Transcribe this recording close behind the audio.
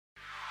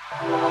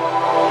Mulegend's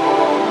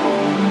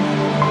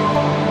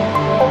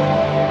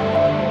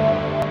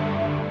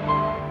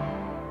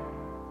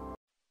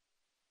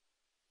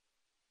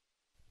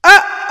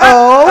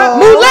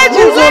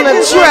on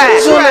the track.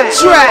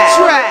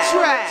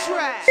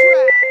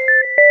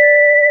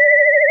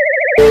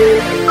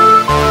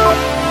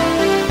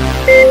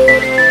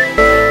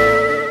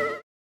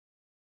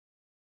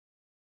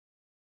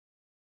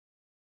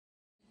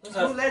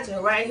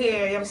 Mulegend right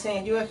here, you know what I'm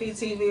saying? UFE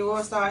TV,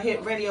 World Star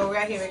Hit Radio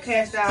right here in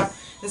Kash Down.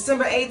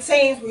 December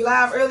 18th, we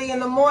live early in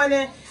the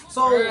morning.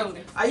 So,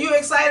 are you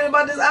excited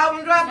about this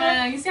album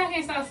dropping? You see, I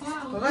can't stop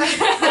smiling.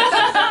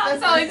 I'm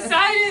so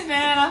excited,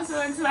 man. I'm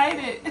so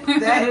excited.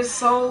 That is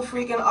so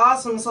freaking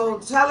awesome. So,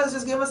 tell us,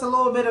 just give us a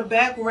little bit of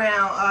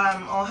background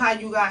on how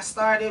you got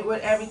started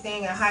with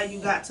everything and how you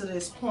got to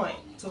this point,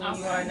 to where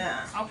you are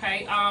now.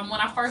 Okay.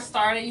 When I first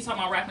started, you talking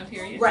about rapping,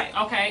 period? Right.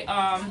 Okay.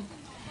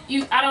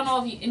 I don't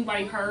know if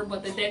anybody heard,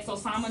 but the Dex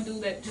Osama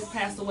dude that just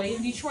passed away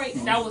in Detroit,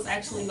 that was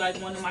actually like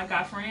one of my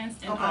guy friends.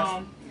 And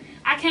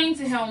I came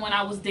to him when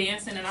I was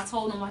dancing and I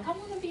told him like, I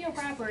want to be a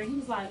rapper. And he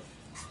was like,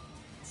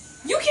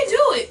 you can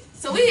do it.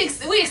 So we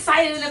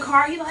excited in the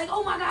car. He like,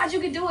 oh my God, you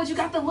can do it. You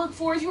got the look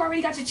for it. You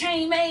already got your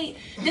chain made.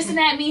 This and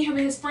that. Me, him,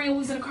 and his friend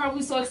was in the car. We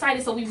were so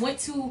excited. So we went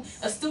to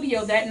a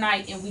studio that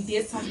night and we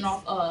did something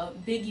off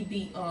Biggie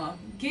beat,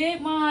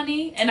 Get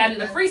Money. And I did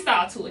a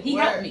freestyle to it. He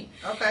helped me.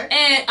 Okay.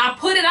 And I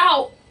put it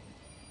out.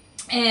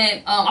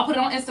 And I put it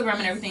on Instagram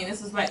and everything.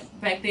 This was back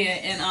then.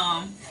 And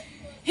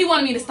he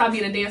wanted me to stop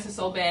being a dancer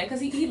so bad because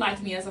he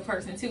liked me as a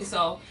person too.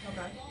 So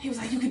he was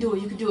like, you can do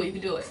it, you can do it, you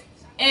can do it.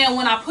 And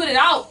when I put it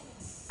out,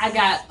 I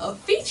got a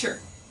feature.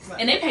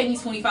 And they paid me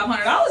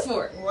 $2,500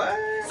 for it. What?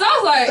 So I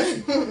was like,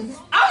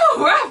 I'm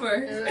a rapper.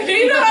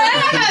 You know,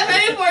 I got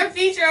paid for a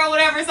feature or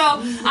whatever. So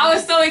I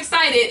was so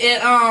excited.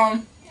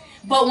 And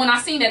but when I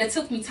seen that it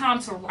took me time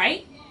to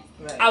write,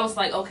 I was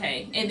like,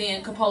 okay. And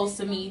then composed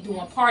to me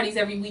doing parties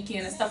every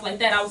weekend and stuff like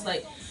that, I was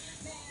like,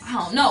 I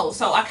don't know.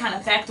 So I kind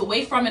of backed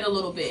away from it a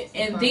little bit.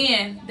 And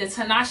then the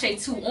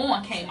Tinashe 2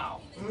 On came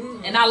out.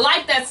 And I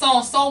liked that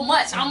song so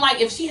much. I'm like,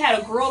 if she had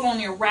a girl on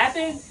there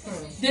rapping,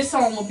 this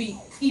song would be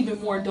even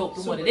more dope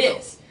than what it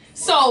is.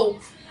 So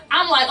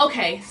I'm like,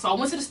 okay. So I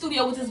went to the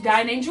studio with this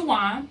guy named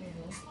Juwan.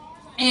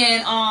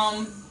 And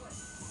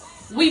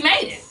we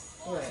made it.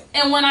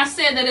 And when I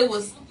said that it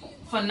was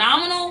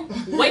phenomenal,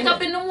 wake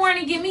up in the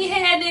morning, give me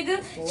head,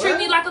 nigga. Treat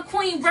me like a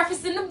queen,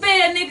 breakfast in the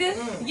bed, nigga.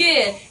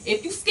 Yeah,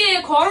 if you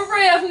scared, call the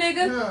rev,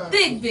 nigga.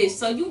 Thick bitch,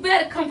 so you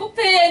better come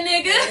prepared,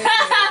 nigga.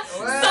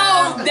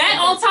 So that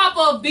on top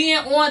of being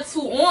on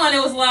 2 On,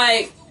 it was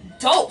like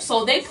dope.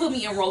 So they put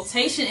me in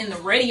rotation in the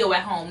radio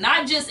at home,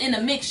 not just in the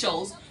mix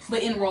shows,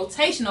 but in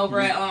rotation over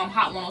at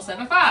Hot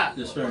 107.5.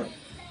 That's right.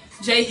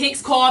 Jay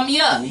Hicks called me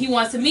up. He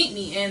wants to meet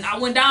me. And I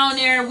went down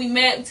there, we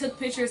met, we took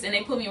pictures, and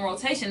they put me in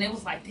rotation. It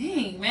was like,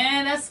 dang,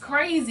 man, that's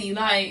crazy.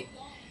 Like,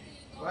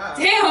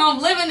 damn,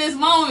 I'm living this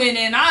moment.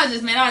 And I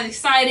was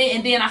excited.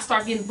 And then I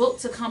started getting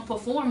booked to come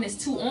perform this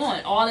 2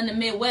 On, all in the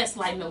Midwest,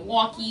 like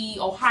Milwaukee,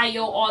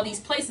 Ohio, all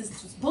these places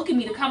was booking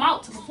me to come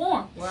out to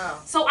perform.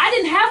 So I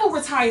didn't have a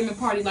retirement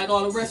party like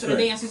all the rest of the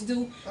dancers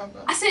do.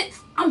 I said,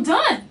 I'm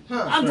done.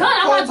 I'm done.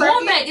 I'm not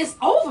going back. It's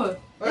over.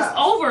 It's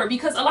over,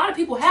 because a lot of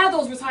people have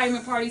those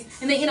retirement parties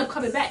and they end up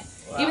coming back.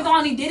 Even though I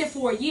only did it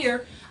for a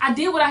year, I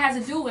did what I had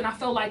to do, and I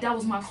felt like that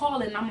was my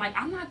calling. And I'm like,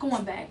 I'm not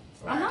going back.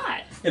 I'm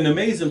not. And the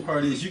amazing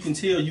part is you can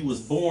tell you was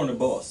born a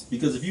boss,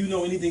 because if you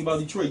know anything about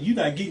Detroit, you're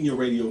not getting your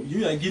radio.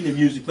 You're not getting the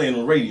music playing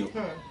on the radio.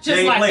 Just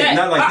ain't like playing, that.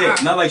 Not like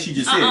that. Not like she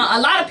just said. A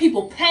lot of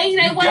people pay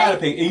that way. You gotta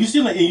pay, and you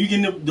still, and you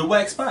getting the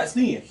whack spots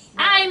then.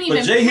 I ain't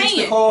even paying. But Jay Hicks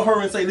to call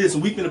her and say, listen,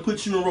 we finna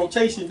put you in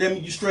rotation. That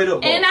means you straight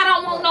up boss. And I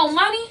don't want no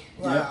money.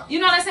 You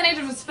know what I'm saying? They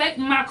just respect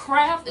my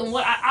craft and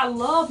what I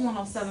love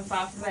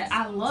 107.5 for that.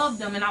 I love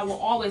them and I will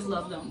always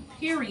love them,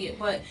 period.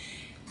 But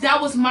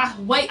that was my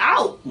way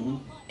out.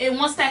 And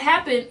once that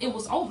happened, it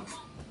was over.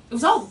 It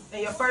was over.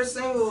 And your first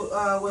single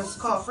was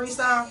called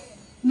Freestyle?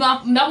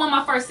 No, that wasn't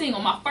my first single.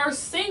 My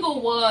first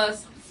single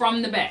was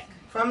From the Back.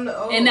 From the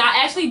And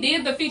I actually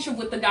did the feature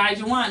with the guy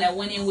Juwan that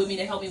went in with me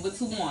to help me with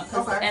 2 On.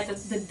 Because at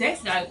the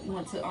Dex guy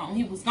went to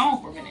he was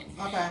gone for a minute.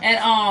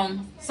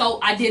 And so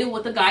I did it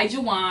with the guy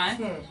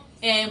Juwan.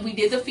 And we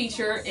did the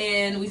feature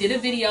and we did a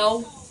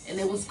video and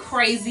it was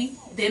crazy.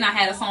 Then I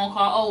had a song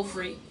called Old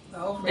Free.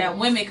 That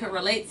women could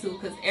relate to,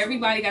 because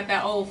everybody got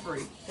that old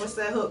free. What's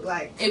that hook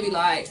like? It be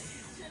like,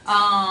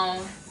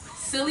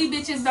 silly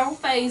bitches don't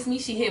faze me.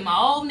 She hit my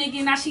old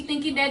nigga, now she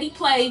thinking that he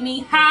played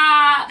me.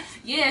 Ha!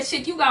 Yeah,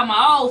 chick, you got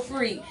my old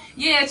free.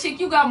 Yeah, chick,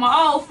 you got my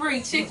old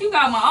free. Chick, you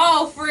got my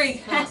old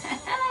free.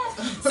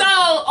 So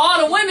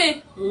all the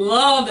women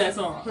love that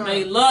song.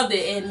 They loved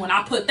it. And when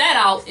I put that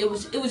out, it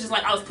was just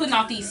like I was putting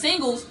out these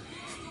singles.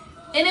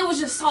 And it was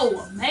just so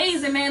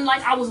amazing, man.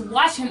 Like, I was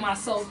watching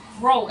myself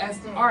grow as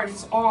an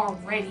artist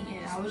already,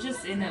 and I was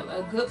just in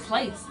a good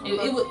place.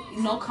 It would,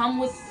 you know, come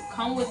with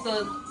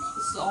the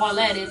all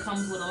that. It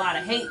comes with a lot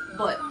of hate,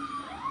 but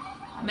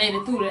I made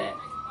it through that.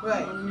 Right.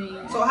 You know what I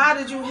mean? So how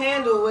did you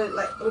handle it?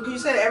 Like, because you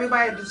said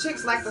everybody, the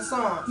chicks like the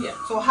song. Yeah.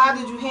 So how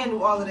did you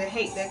handle all of the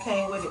hate that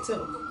came with it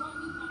too?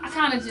 I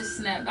kind of just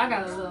snapped.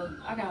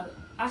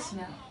 I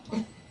snapped.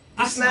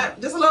 I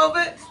snapped just a little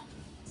bit.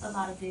 A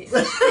lot of it.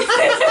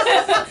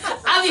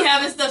 I be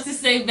having stuff to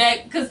say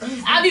back because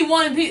I be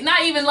wanting people,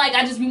 not even like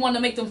I just be wanting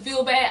to make them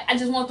feel bad. I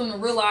just want them to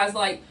realize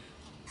like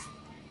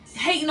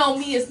hating on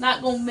me is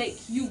not gonna make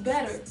you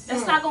better.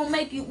 That's not gonna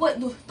make you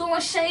throwing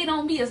shade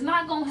on me is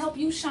not gonna help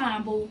you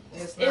shine, boo.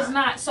 It's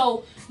not.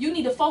 So you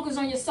need to focus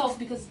on yourself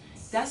because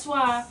that's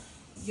why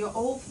your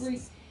old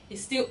freak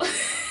is still.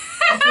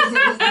 So I'm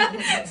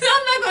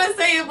not gonna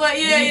say it,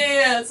 but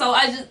yeah. So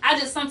I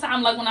just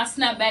sometimes like when I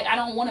snap back, I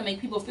don't want to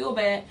make people feel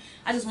bad.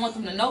 I just want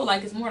them to know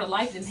like it's more to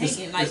life than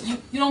hating. Like you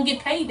don't get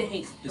paid to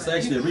hate. It's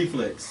actually a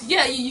reflex.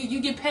 Yeah,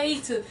 you get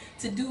paid to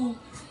do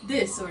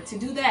this or to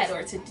do that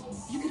or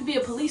you could be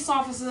a police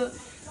officer,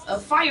 a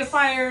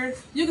firefighter.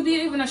 You could be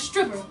even a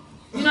stripper.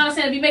 You know what I'm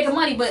saying? To be making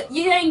money, but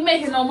you ain't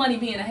making no money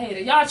being a hater.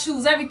 Y'all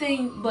choose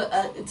everything, but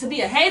to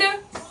be a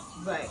hater.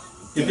 Right.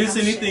 If it's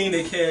anything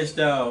that Kash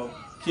Doll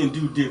can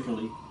do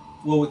differently,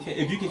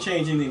 if you can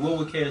change anything, what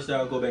would Kash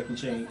Doll go back and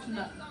change?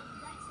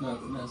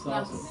 Nothing. That's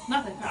awesome.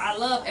 Nothing. I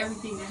love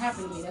everything that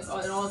happened to me. That's all.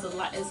 It all is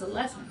it's a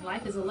lesson.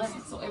 Life is a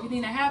lesson. So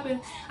everything that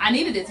happened, I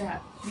needed it to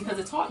happen because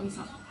it taught me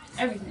something.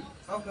 Everything.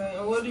 Okay.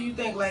 And what do you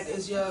think like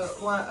is your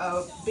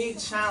a big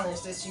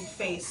challenge that you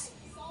face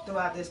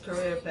throughout this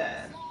career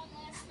path?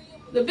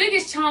 The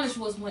biggest challenge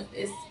was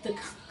is the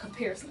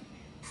comparison.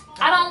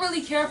 I don't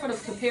really care for the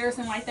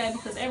comparison like that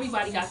because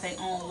everybody got their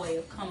own way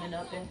of coming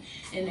up and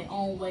their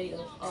own way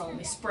of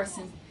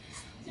expressing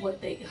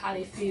how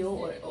they feel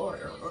or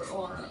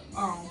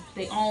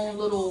their own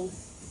little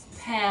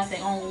path,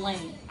 their own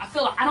lane. I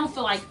don't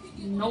feel like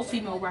no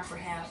female rapper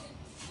have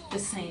the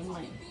same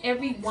lane.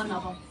 Every one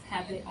of them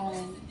have their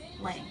own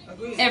lane.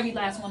 Agreed. Every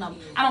last one of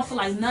them. I don't feel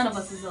like none of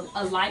us is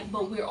alike,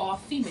 but we're all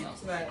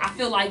females. Right. I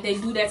feel like they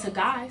do that to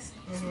guys.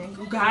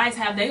 Mm-hmm. Guys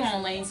have their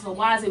own lane, so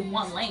why is it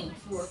one lane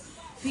for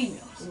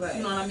females? Right.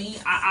 You know what I mean?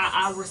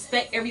 I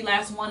respect every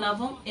last one of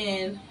them,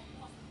 and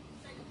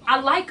I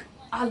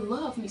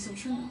love me some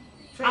Trina.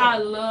 I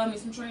love me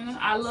some Trina.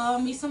 I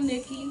love me some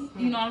Nicki. Mm-hmm.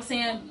 You know what I'm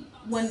saying?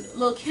 When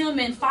Lil' Kim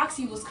and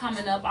Foxy was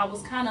coming up, I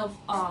was kind of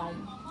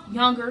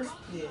younger.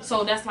 Yeah.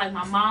 So that's like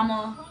my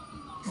mama.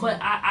 But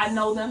I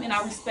know them and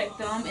I respect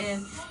them.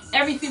 And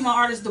every female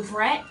artist, the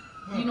Brat,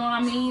 you know what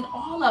I mean?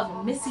 All of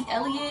them. Missy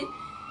Elliott,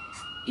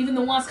 even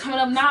the ones coming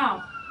up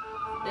now.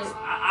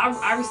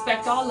 I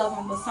respect all of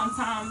them. But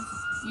sometimes,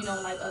 you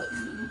know, like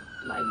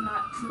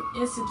not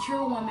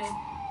insecure women,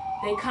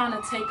 they kind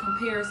of take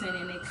comparison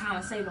and they kind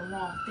of say the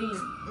wrong thing.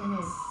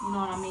 Mm-hmm. You know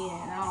what I mean?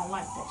 And I don't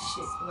like that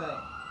shit.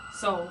 Right.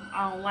 So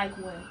I don't like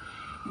when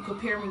you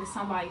compare me to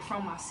somebody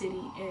from my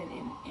city and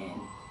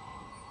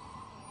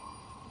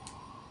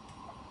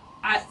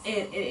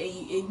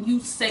you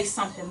say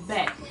something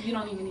back. You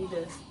don't even need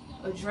to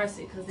address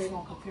it because they're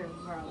going to compare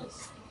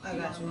regardless. I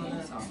got you.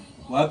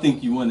 Well, I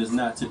think you want is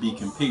not to be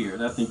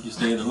compared. I think you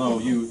stand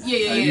alone.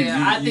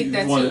 I think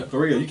that's it. For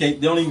real. They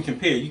don't even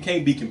compare. You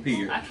can't be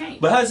compared. I can't.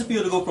 But how does it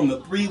feel to go from the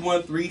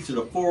 313 to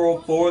the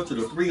 404 to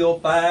the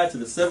 305 to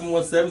the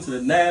 717 to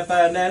the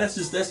 959? That's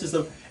just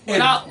a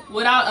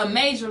without a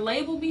major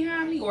label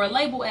behind me or a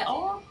label at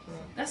all.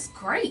 That's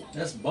great.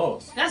 That's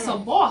boss. That's a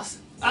boss.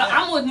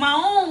 I'm with my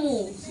own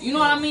moves. You know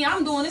what I mean?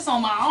 I'm doing this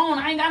on my own.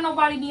 I ain't got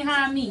nobody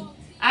behind me.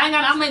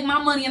 I make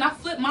my money and I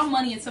flip my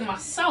money into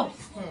myself.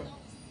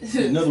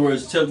 In other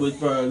words, tell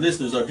our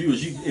listeners, our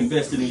viewers, you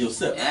invested in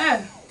yourself.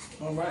 Yeah.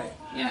 All right.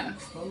 Yeah.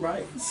 All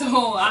right.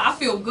 So I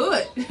feel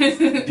good.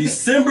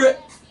 December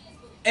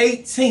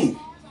 18th.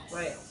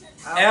 Right.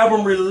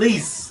 Album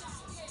release.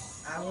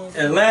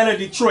 Atlanta,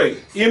 Detroit.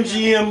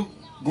 MGM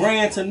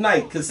Grand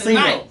tonight.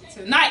 Casino.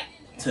 Tonight.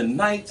 Going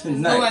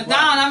down.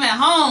 I'm at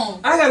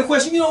home. I got a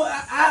question. You know,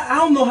 I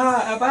don't know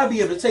how if I'd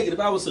be able to take it if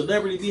I was a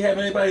celebrity, be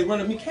having anybody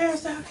running me,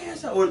 Kash Doll,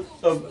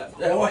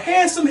 or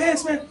handsome man.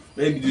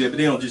 Maybe do that, but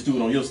they don't just do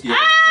it on your skin.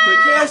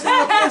 But Kash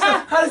Doll.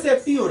 How does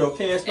that feel though,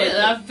 Kash?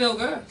 I feel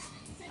good.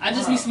 I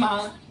just be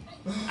smiling.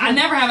 I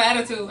never have an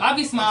attitude. I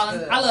be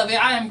smiling. I love it.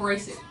 I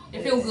embrace it.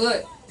 It feel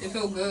good. It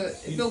feel good.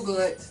 It feel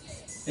good.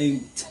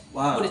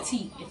 Wow. With a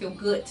T. It feel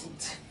good.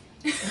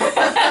 It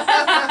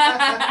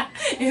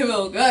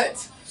feel good.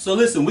 So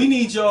listen, we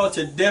need y'all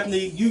to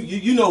definitely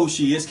you know who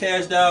she is,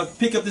 Kash Doll.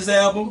 Pick up this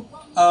album,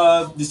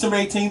 December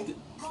 18th.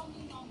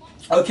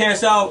 Kash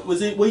Doll,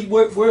 was it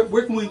where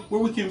can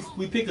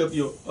we pick up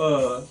your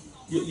album?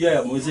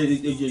 Is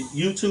it your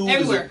YouTube?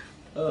 Everywhere.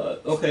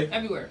 Okay.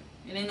 Everywhere.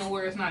 It ain't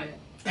nowhere it's not at.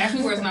 Ask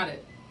me where it's not at.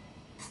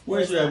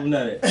 Where's your album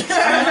not at? I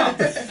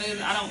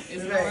don't.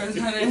 It's nowhere it's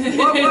not at.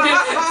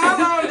 How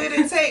long did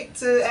it take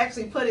to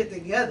actually put it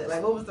together?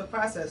 Like, what was the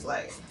process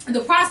like?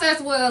 The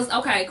process was,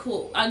 okay,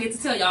 cool. I'll get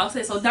to tell y'all.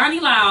 So Donnie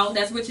Loud,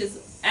 which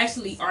is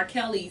actually R.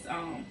 Kelly's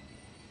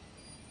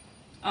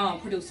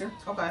producer.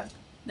 Okay.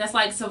 That's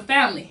like some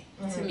family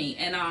to me.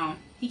 And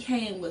he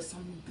came with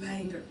some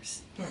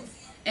bangers.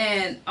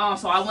 And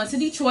so I went to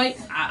Detroit.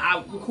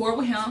 I record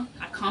with him.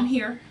 I come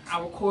here.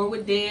 I record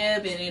with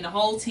Deb and the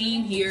whole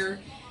team here.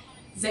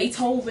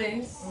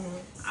 Zaytoven.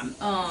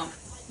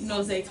 You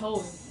know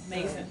Zaytoven.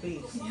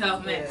 Amazing. Yeah,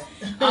 man.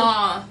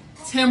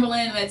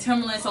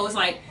 Timberland. So it's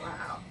like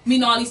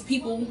meeting all these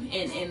people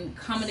and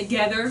coming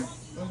together.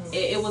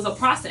 It was a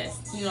process.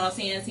 You know what I'm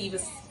saying? To even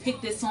pick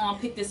this song,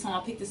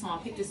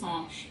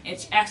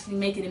 and actually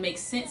making it make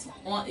sense.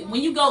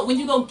 When you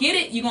go get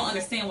it, you're gonna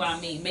understand what I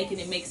mean. Making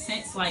it make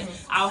sense. Like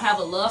I'll have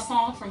a love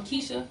song from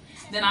Keisha,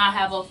 then I'll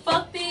have a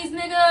fuck these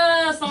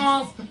niggas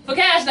songs for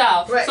Kash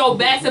Doll. Right. So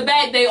back to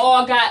back, they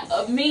all got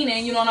a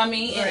meaning. You know what I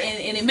mean?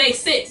 And it makes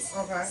sense.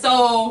 Okay.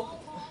 So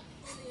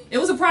it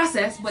was a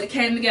process, but it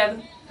came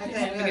together.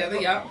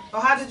 Yeah. Oh,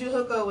 how did you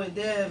hook up with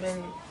Deb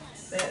and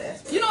that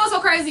aspect? You know what's so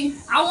crazy?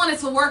 I wanted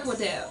to work with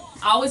Deb.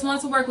 I always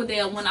wanted to work with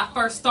Deb when I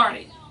first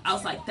started. I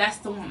was like, that's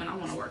the woman I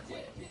want to work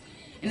with.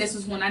 And this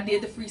was when I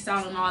did the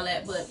freestyle and all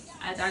that, but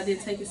I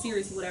didn't take it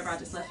serious or whatever. I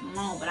just left it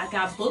alone. But I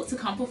got booked to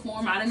come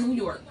perform out in New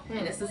York.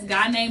 And it's this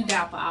guy named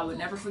Dapper. I would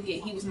never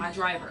forget. He was my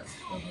driver.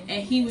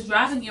 And he was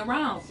driving me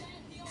around.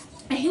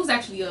 And he was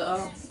actually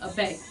a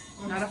bae.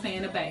 Not a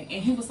fan of bae.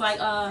 And he was like,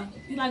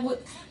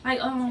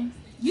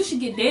 you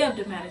should get Deb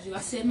to manage you. I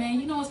said, man,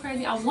 you know what's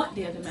crazy? I want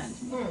Deb to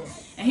manage me.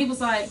 And he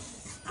was like,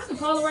 I can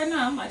call her right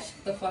now. I'm like,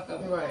 shut the fuck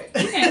up. Right.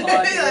 You can't call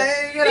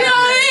her. You know what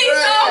I mean?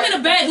 Right. So I'm in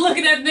the back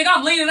looking at the nigga.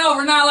 I'm leaning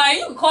over now like,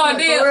 you can call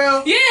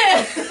Deb.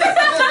 Yeah.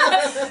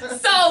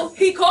 So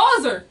he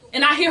calls her.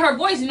 And I hear her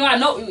voice. You know, I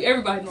know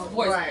everybody knows her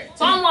voice. Right.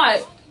 So I'm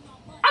like,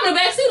 I'm in the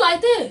back seat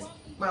like this.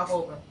 Mouth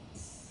open.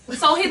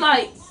 So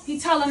he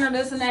telling her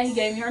this and that. He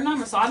gave me her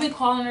number. So I've been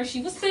calling her.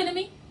 She was spinning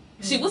me.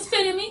 She was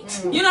fitting me.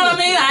 You know what I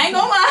mean? I ain't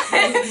gonna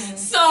lie.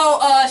 So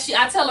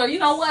I tell her, you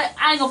know what?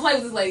 I ain't gonna play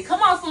with this lady.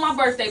 Come out for my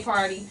birthday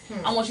party.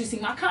 I want you to see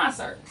my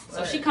concert.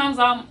 So she comes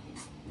out.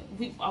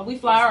 We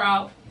fly her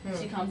out.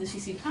 She comes and she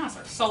see the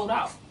concert. Sold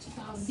out.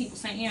 2,000 people.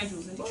 St.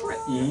 Andrews in Detroit.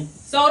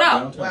 Sold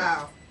out.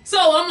 Wow. So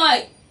I'm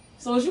like,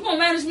 so is you gonna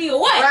manage me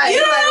or what? Right. You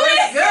know what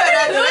I mean? Good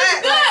after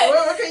that.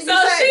 What can you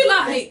so say? She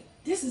like,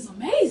 this is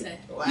amazing.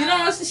 Wow. You know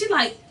what I'm saying? She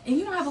like, and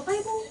you don't have a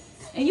label,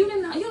 and you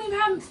don't even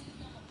have.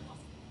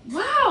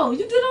 Wow,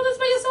 you did all this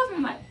by yourself? And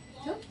I'm like,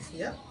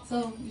 yep.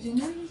 So, you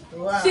know?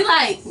 Wow. She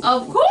like,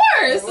 of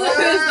course.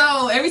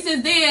 Wow. So, ever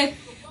since then,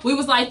 we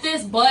was like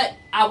this, but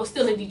I was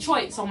still in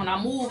Detroit. So, when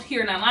I moved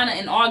here in Atlanta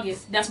in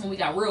August, that's when we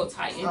got real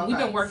tight. And we've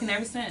been working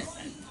ever since.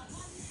 And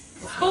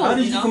it's cool, how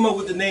did you come up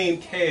with the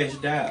name Kash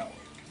Doll?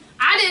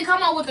 I didn't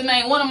come up with the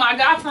name. One of my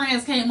guy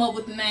friends came up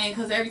with the name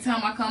because every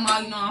time I come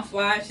out, you know, I'm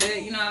fly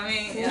shit. You know what I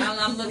mean? Yeah,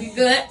 I'm looking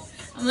good.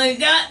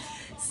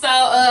 So,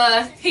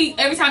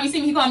 every time he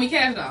see me, he call me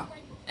Kash Doll.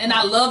 And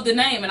I love the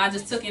name, and I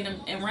just took it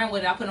and ran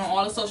with it. I put it on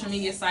all the social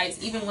media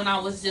sites. Even when I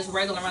was just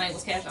regular, my name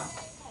was Kash Doll.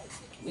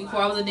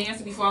 Before I was a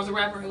dancer, before I was a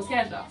rapper, it was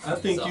Kash Doll. I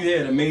think you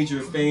had a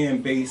major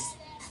fan base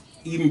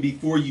even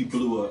before you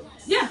blew up.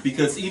 Yeah.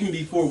 Because even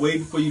way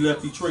before you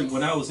left Detroit,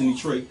 when I was in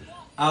Detroit,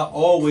 I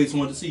always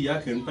wanted to see you. I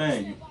couldn't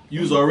find you. You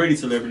was already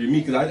celebrity to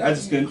me because I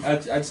just couldn't find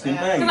you.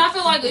 Because I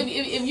feel like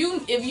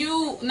if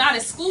you not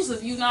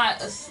exclusive, you're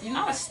not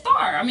a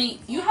star. I mean,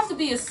 you have to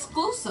be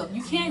exclusive.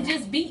 You can't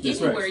just be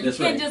anywhere. You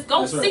can't just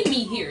go see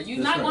me here.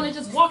 You're not going to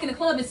just walk in the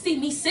club and see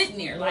me sitting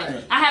there. Like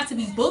I have to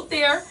be booked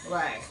there.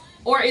 Right.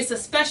 Or it's a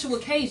special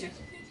occasion.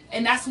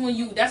 And that's when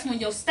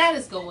your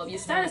status go up. Your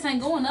status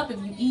ain't going up if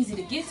you easy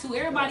to get to.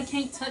 Everybody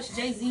can't touch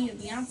Jay-Z and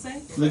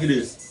Beyonce. Look at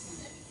this.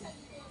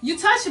 You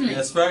touching me.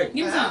 That's right.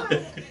 Give me some.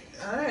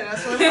 Alright,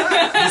 that's what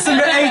I'm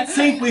December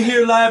 18th, we're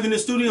here live in the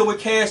studio with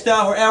Kash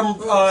Doll. Her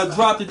album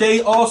dropped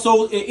today.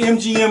 Also at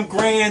MGM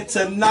Grand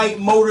tonight,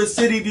 Motor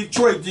City,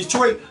 Detroit.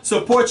 Detroit,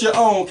 support your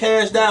own.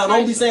 Kash Doll.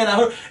 Don't be saying I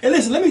heard. And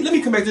listen, let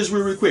me come back to this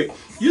real quick.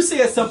 You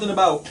said something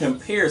about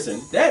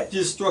comparison. That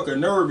just struck a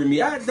nerve in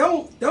me. I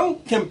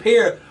don't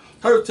compare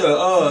her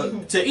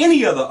to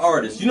any other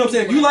artist. You know what I'm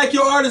saying? If you like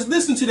your artist,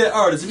 listen to that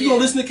artist. If you're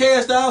gonna listen to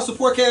Kash Doll,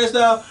 support Kash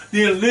Doll,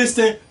 then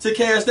listen to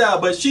Kash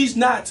Doll. But she's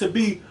not to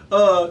be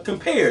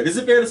compared. Is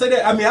it fair to say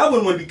that? I mean, I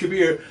wouldn't want to be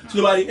compared to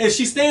nobody. And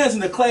she stands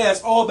in the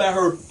class all by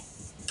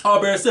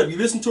herself. You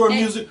listen to her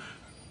music.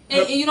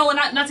 And you know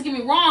what? Not to get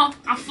me wrong,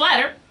 I'm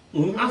flattered.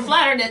 I'm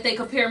flattered that they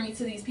compare me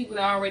to these people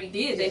that already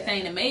did their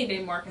thing and made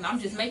their mark, and I'm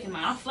just making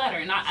mine. I'm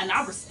flattered, and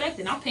I respect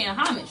it. And I'm paying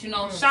homage. You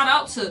know, shout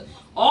out to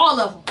all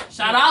of them.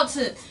 Shout out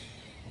to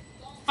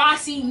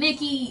Foxy,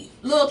 Nikki,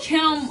 Lil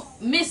Kim,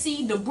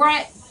 Missy, the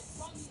Brat.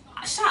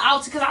 Shout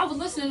out to, because I was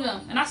listening to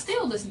them and I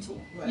still listen to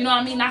them. Right. You know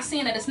what I mean? Not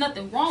saying that there's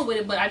nothing wrong with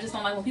it, but I just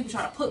don't like when people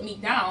try to put me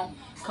down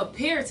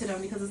compared to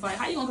them, because it's like,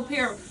 how you gonna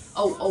compare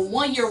a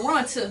 1 year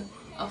run to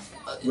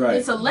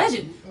it's a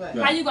legend. Right.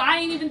 How you go? I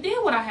ain't even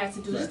did what I had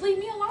to do. Right. Just leave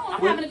me alone.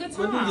 I'm having a good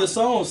time. Well, your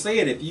song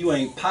said if you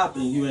ain't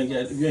popping, you ain't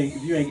got. If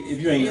you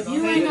ain't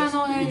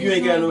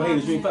got no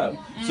haters, you ain't popping.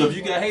 So if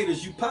you got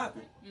haters, you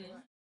popping.